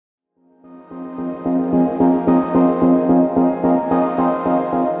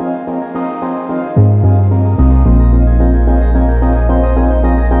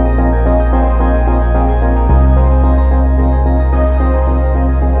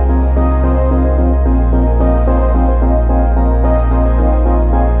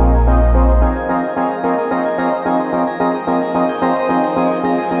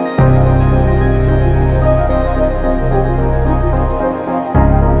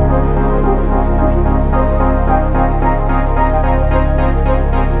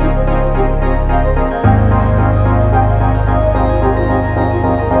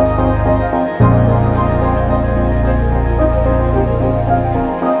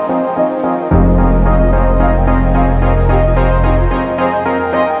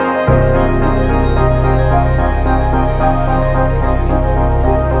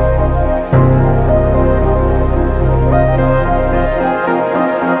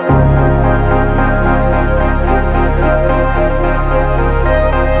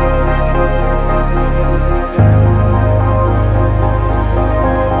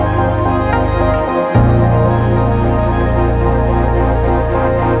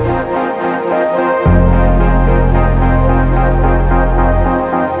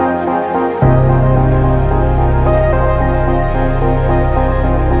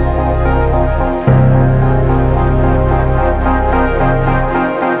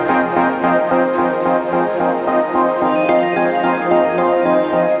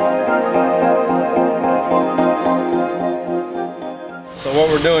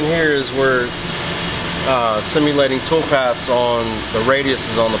simulating tool paths on the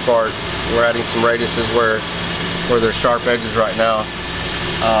radiuses on the part. We're adding some radiuses where there's sharp edges right now,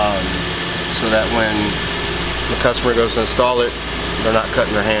 so that when the customer goes to install it, they're not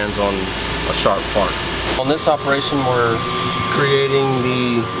cutting their hands on a sharp part. On this operation, we're creating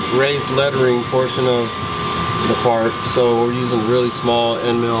the raised lettering portion of the part, so we're using a really small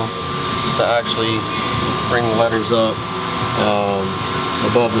end mill to actually bring the letters up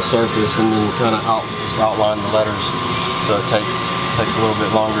above the surface, and then kind of just outline the letters, so it takes a little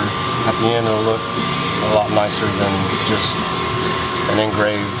bit longer. At the end, it'll look a lot nicer than just an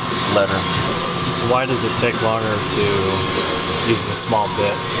engraved letter. So why does it take longer to use the small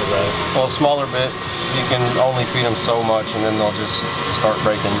bit for that? Well, smaller bits, you can only feed them so much, and then they'll just start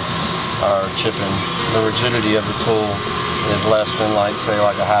breaking or chipping. The rigidity of the tool is less than, like, say,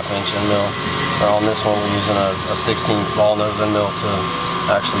 like a 1/2 inch end mill. Or on this one, we're using a 16th ball nose end mill to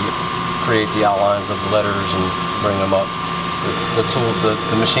actually create the outlines of the letters and bring them up. The tool,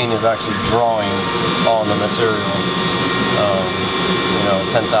 the machine is actually drawing on the material, you know,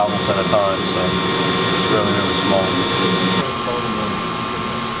 10 thousandths at a time, so it's really, really small.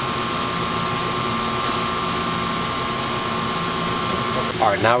 All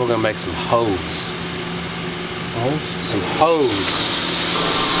right, now we're gonna make some hose. Some hose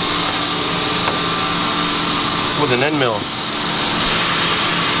with an end mill.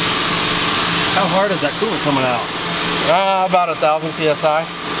 How hard is that coolant coming out? About 1,000 psi.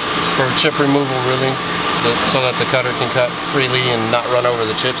 It's for chip removal, really, so that the cutter can cut freely and not run over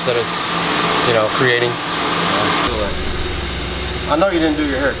the chips that it's, you know, creating. I know you didn't do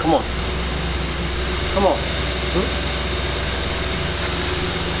your hair. Come on. Come on.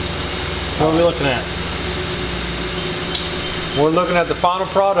 What are we looking at? We're looking at the final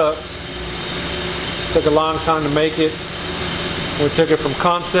product. Took a long time to make it. We took it from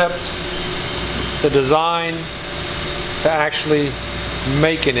concept to design to actually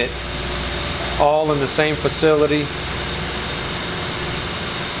making it, all in the same facility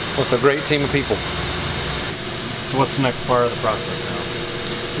with a great team of people. So what's the next part of the process now?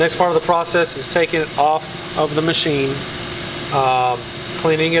 Next part of the process is taking it off of the machine,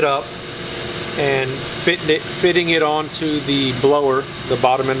 cleaning it up, and fitting it onto the blower, the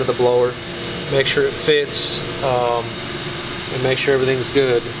bottom end of the blower. Make sure it fits, and make sure everything's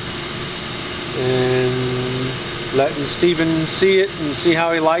good. And letting Steven see it and see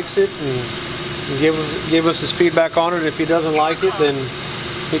how he likes it, and give us his feedback on it. If he doesn't like it, then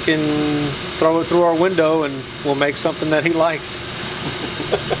he can throw it through our window and we'll make something that he likes.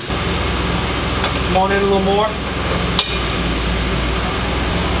 Come on in a little more.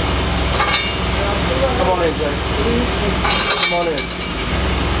 Come on in, Jay. Come on in.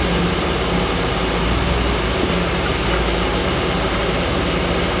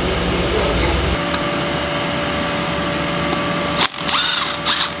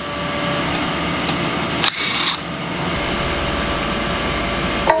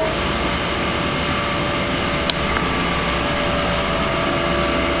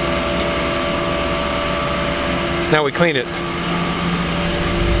 Now we clean it.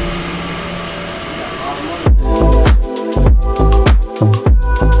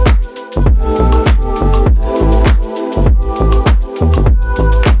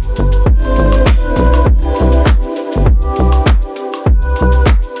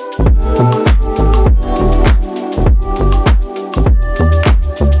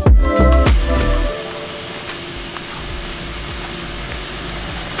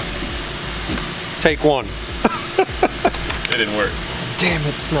 Take one. It didn't work. Damn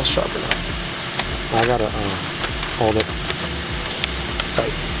it, it's not sharp enough. I gotta hold it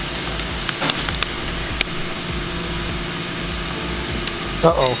tight.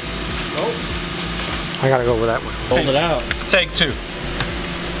 Uh-oh. Oh. I gotta go over that one. Hold it out. Take two.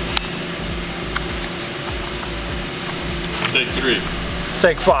 Take 3.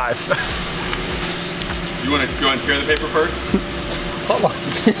 Take 5. You want to go and tear the paper first? Hold on.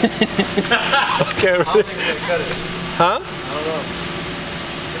 Okay. I don't think we're gonna cut it. Huh? I don't know.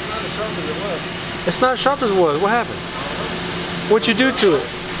 It's not as sharp as it was. It's not as sharp as it was. What happened? What'd you do to it?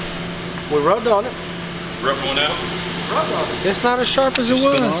 We rubbed on it. Rub one out. Rubbed on it. It's not as sharp as it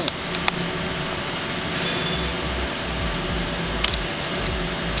was.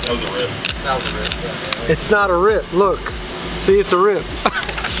 That was a rip. That was a rip. Yeah. It's not a rip. Look. See, it's a rip.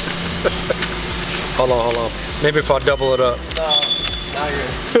 Hold on, hold on. Maybe if I double it up. Now you're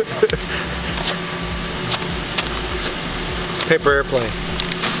Paper airplane.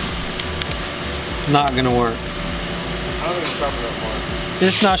 Not gonna work. I don't think it's sharp enough for it.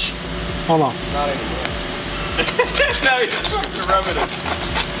 It's not. Hold on. Not anymore. Now he's fucking rubbing it.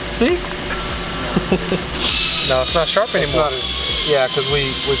 See? No, it's not sharp anymore. Yeah, because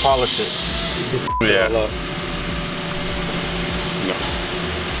we polished it. Yeah. No.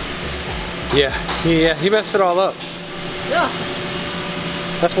 Yeah, he messed it all up. Yeah.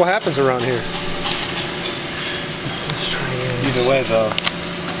 That's what happens around here. Either way, though,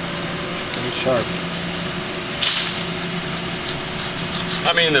 pretty sharp.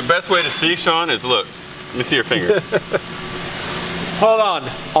 I mean, the best way to see, Sean, is look. Let me see your finger. Hold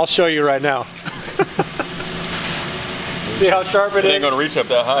on, I'll show you right now. See how sharp it It ain't is? gonna reach up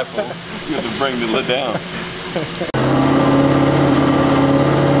that high, fool. You have to bring the lid down.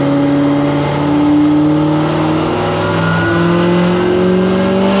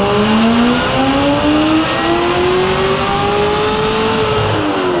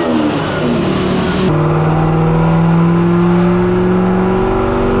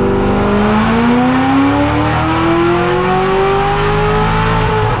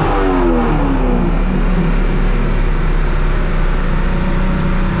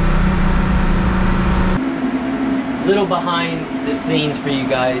 Little behind the scenes for you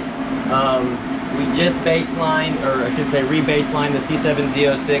guys. We just baselined, or I should say re-baselined the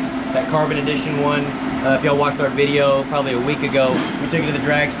C7Z06, that Carbon Edition one. If y'all watched our video probably a week ago, we took it to the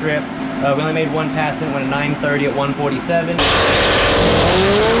drag strip. We only made one pass and it went a 930 at 147.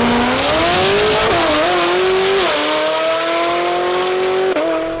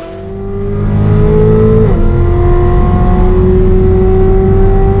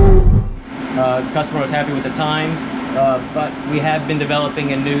 The customer was happy with the time. But we have been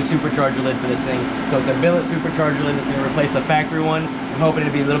developing a new supercharger lid for this thing. So it's a billet supercharger lid that's going to replace the factory one. I'm hoping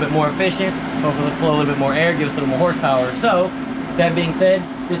to be a little bit more efficient, hopefully it'll flow a little bit more air, give us a little more horsepower. So, that being said,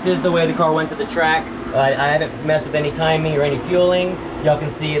 this is the way the car went to the track. I haven't messed with any timing or any fueling. Y'all can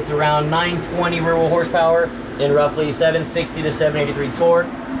see it's around 920 rear wheel horsepower and roughly 760 to 783 torque.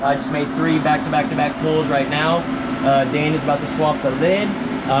 I just made 3 back-to-back-to-back pulls right now. Dan is about to swap the lid.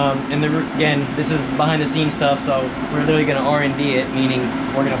 And again, this is behind the scenes stuff, so we're literally going to R&D it, meaning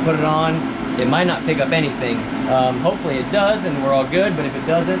we're going to put it on. It might not pick up anything. Hopefully it does and we're all good, but if it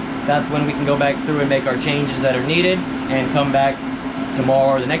doesn't, that's when we can go back through and make our changes that are needed and come back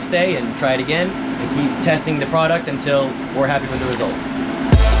tomorrow or the next day and try it again and keep testing the product until we're happy with the results.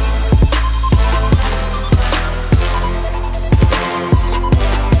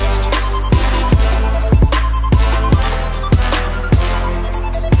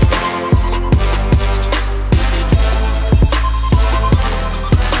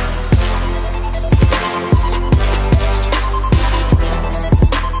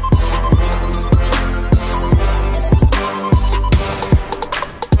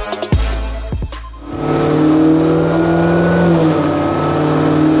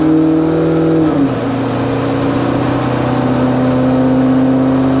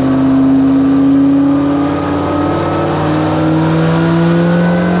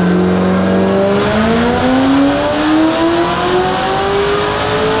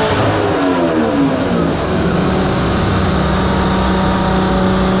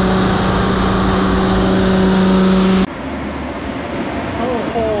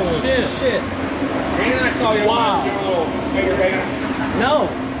 No,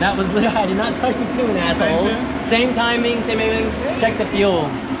 that was literally, I did not touch the tune, assholes. Same timing, same everything. Check the fuel.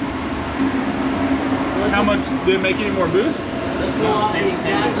 How much did it make any more boost? Let's go off the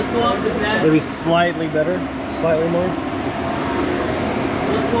exact, let's go off the best. Maybe slightly better, slightly more.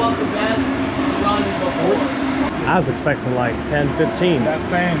 Let's go off the best run before. I was expecting like 10, 15. That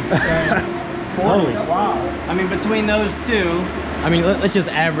same. Holy Wow. I mean, between those two, I mean, let's just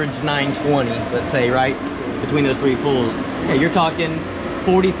average 920, let's say, right? Between those 3 pulls. Yeah, you're talking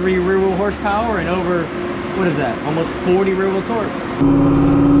 43 rear wheel horsepower and over, what is that? Almost 40 rear wheel torque.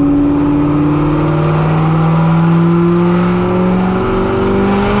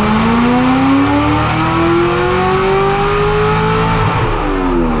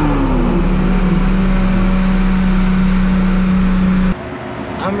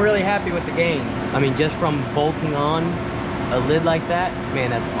 I'm really happy with the gains. I mean, just from bolting on a lid like that,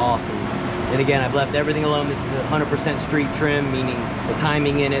 man, that's awesome. And again, I've left everything alone. This is 100% street trim, meaning the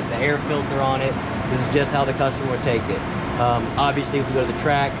timing in it, the air filter on it. This is just how the customer would take it. Obviously, if we go to the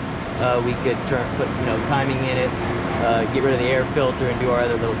track, we could put timing in it, get rid of the air filter, and do our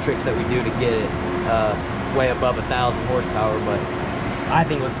other little tricks that we do to get it way above 1,000 horsepower. But I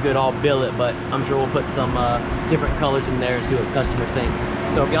think it looks good all billet, but I'm sure we'll put some different colors in there and see what customers think.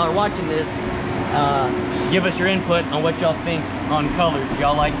 So if y'all are watching this, give us your input on what y'all think on colors. Do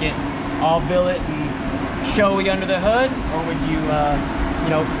y'all like it all billet and showy under the hood, or would you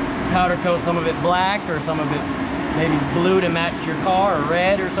powder coat some of it black or some of it maybe blue to match your car, or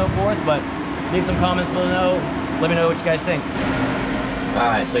red or so forth? But leave some comments below let me know what you guys think. All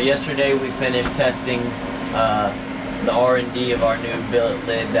right, so yesterday we finished testing the R&D of our new billet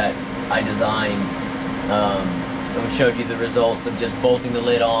lid that I designed. And we showed you the results of just bolting the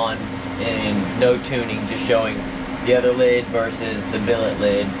lid on and no tuning, just showing the other lid versus the billet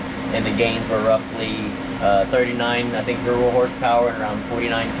lid. And the gains were roughly 39, I think, rear horsepower and around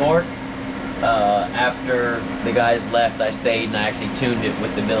 49 torque. After the guys left, I stayed and I actually tuned it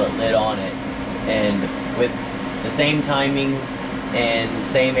with the billet lid on it. And with the same timing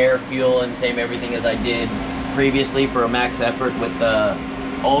and same air fuel and same everything as I did previously for a max effort with the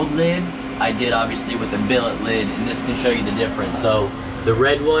old lid, I did obviously with the billet lid, and this can show you the difference. So the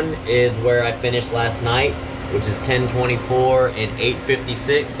red one is where I finished last night, which is 1024 and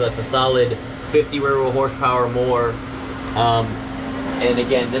 856, so that's a solid 50 rear horsepower more. And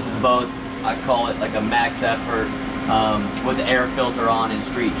again, this is both, I call it like a max effort with the air filter on and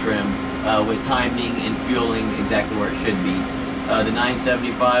street trim, with timing and fueling exactly where it should be. The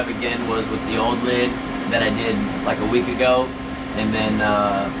 975 again was with the old lid that I did like a week ago, and then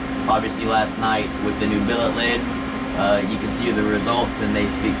obviously last night with the new billet lid. You can see the results and they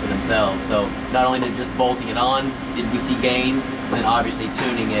speak for themselves. So not only did just bolting it on did we see gains, and then obviously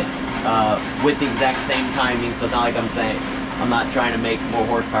tuning it with the exact same timing. So it's not like I'm not trying to make more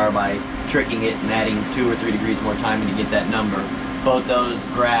horsepower by tricking it and adding 2 or 3 degrees more timing to get that number. Both those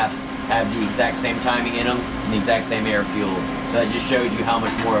graphs have the exact same timing in them and the exact same air fuel. So that just shows you how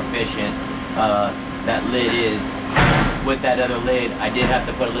much more efficient that lid is. With that other lid, I did have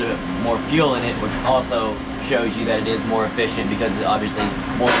to put a little bit more fuel in it, which also shows you that it is more efficient, because obviously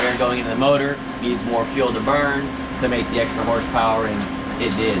more air going into the motor needs more fuel to burn to make the extra horsepower, and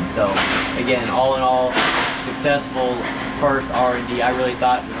it did. So again, all in all, successful first R&D. I really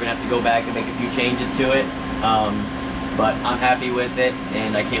thought we were gonna have to go back and make a few changes to it, but I'm happy with it,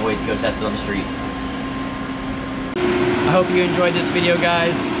 and I can't wait to go test it on the street. I hope you enjoyed this video,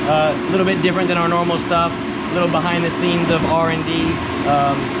 guys. A little bit different than our normal stuff, a little behind the scenes of R&D.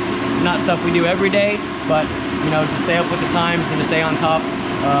 Not stuff we do every day, but you know, to stay up with the times and to stay on top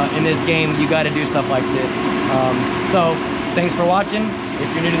in this game, you got to do stuff like this. So thanks for watching.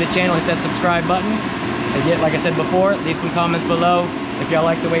 If you're new to the channel, hit that subscribe button. And yet, like I said before, leave some comments below if y'all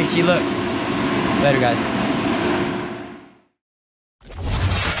like the way she looks. Later, guys.